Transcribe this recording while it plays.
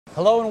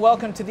Hello and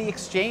welcome to The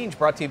Exchange,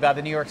 brought to you by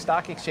the New York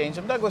Stock Exchange.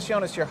 I'm Douglas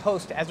Jonas, your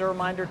host. As a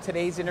reminder,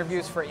 today's interview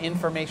is for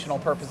informational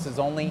purposes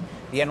only.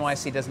 The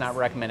NYSE does not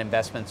recommend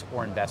investments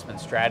or investment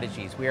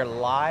strategies. We are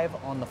live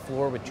on the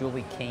floor with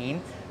Julie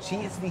Kane. She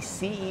is the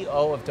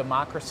CEO of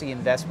Democracy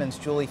Investments.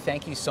 Julie,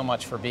 thank you so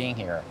much for being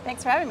here.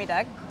 Thanks for having me,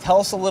 Doug.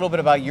 Tell us a little bit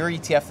about your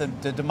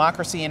ETF, the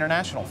Democracy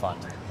International Fund.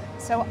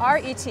 So our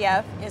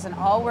ETF is an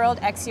all-world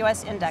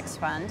ex-US index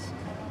fund,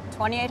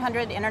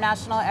 2,800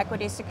 international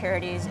equity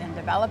securities in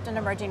developed and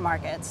emerging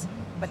markets,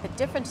 but the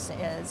difference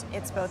is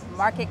it's both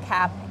market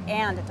cap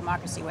and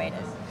democracy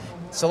weighted.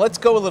 So let's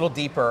go a little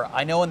deeper.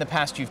 I know in the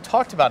past you've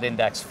talked about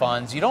index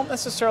funds. You don't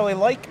necessarily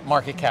like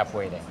market cap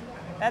weighting.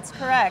 That's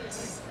correct.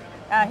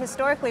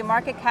 Historically,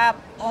 market cap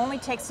only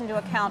takes into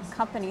account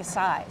company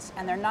size,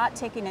 and they're not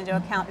taking into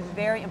account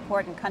very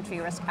important country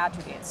risk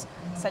attributes,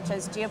 such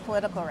as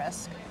geopolitical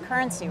risk,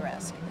 currency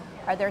risk.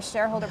 Are there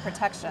shareholder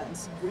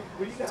protections?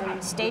 Do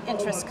state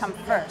interests come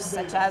first,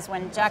 such as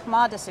when Jack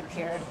Ma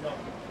disappeared?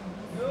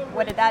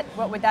 What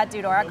would that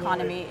do to our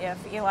economy if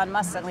Elon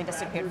Musk suddenly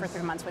disappeared for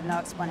 3 months with no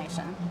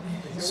explanation?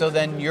 So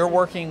then you're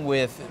working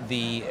with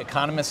the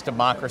Economist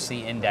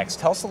Democracy Index.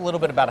 Tell us a little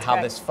bit about how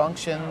this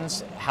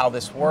functions, how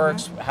this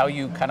works, how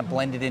you kind of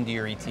blend it into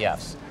your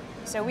ETFs.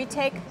 So we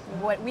take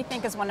what we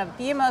think is one of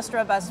the most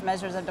robust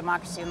measures of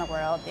democracy in the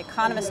world, the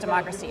Economist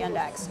Democracy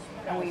Index,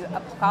 and we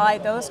apply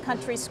those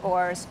country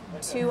scores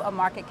to a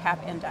market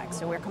cap index.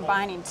 So we're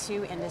combining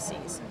two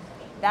indices.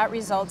 That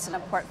results in a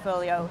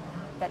portfolio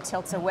that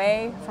tilts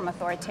away from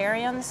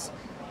authoritarians,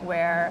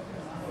 where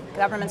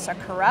governments are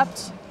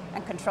corrupt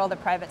and control the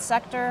private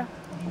sector,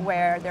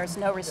 where there's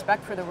no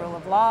respect for the rule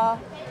of law,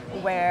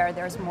 where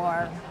there's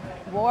more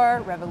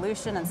war,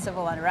 revolution, and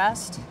civil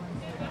unrest.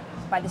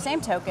 By the same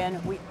token,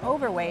 we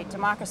overweight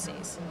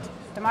democracies.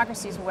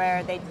 Democracies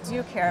where they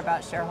do care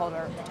about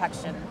shareholder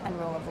protection and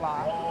rule of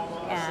law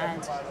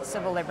and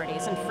civil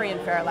liberties and free and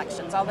fair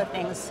elections, all the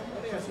things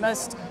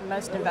most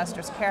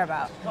investors care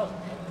about.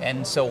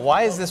 And so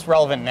why is this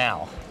relevant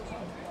now?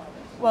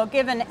 Well,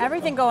 given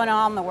everything going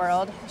on in the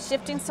world,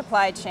 shifting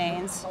supply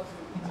chains,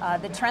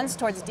 the trends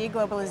towards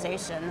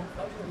deglobalization,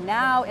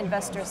 now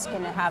investors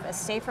can have a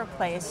safer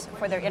place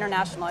for their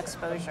international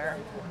exposure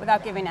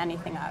without giving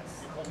anything up.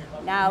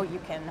 Now you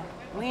can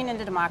lean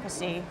into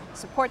democracy,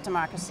 support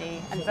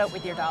democracy, and vote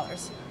with your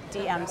dollars.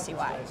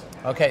 DMCY.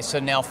 Okay, so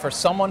now for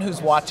someone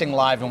who's watching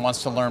live and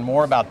wants to learn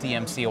more about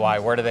DMCY,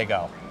 where do they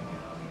go?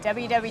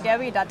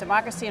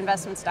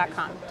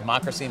 www.democracyinvestments.com.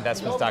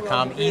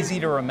 Democracyinvestments.com, easy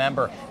to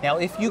remember. Now,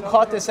 if you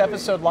caught this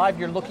episode live,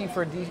 you're looking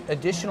for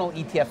additional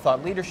ETF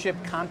thought leadership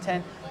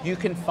content, you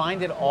can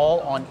find it all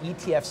on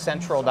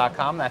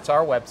etfcentral.com. That's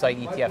our website,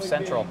 ETF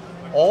Central,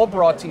 all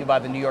brought to you by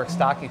the New York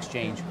Stock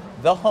Exchange,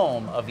 the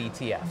home of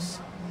ETFs.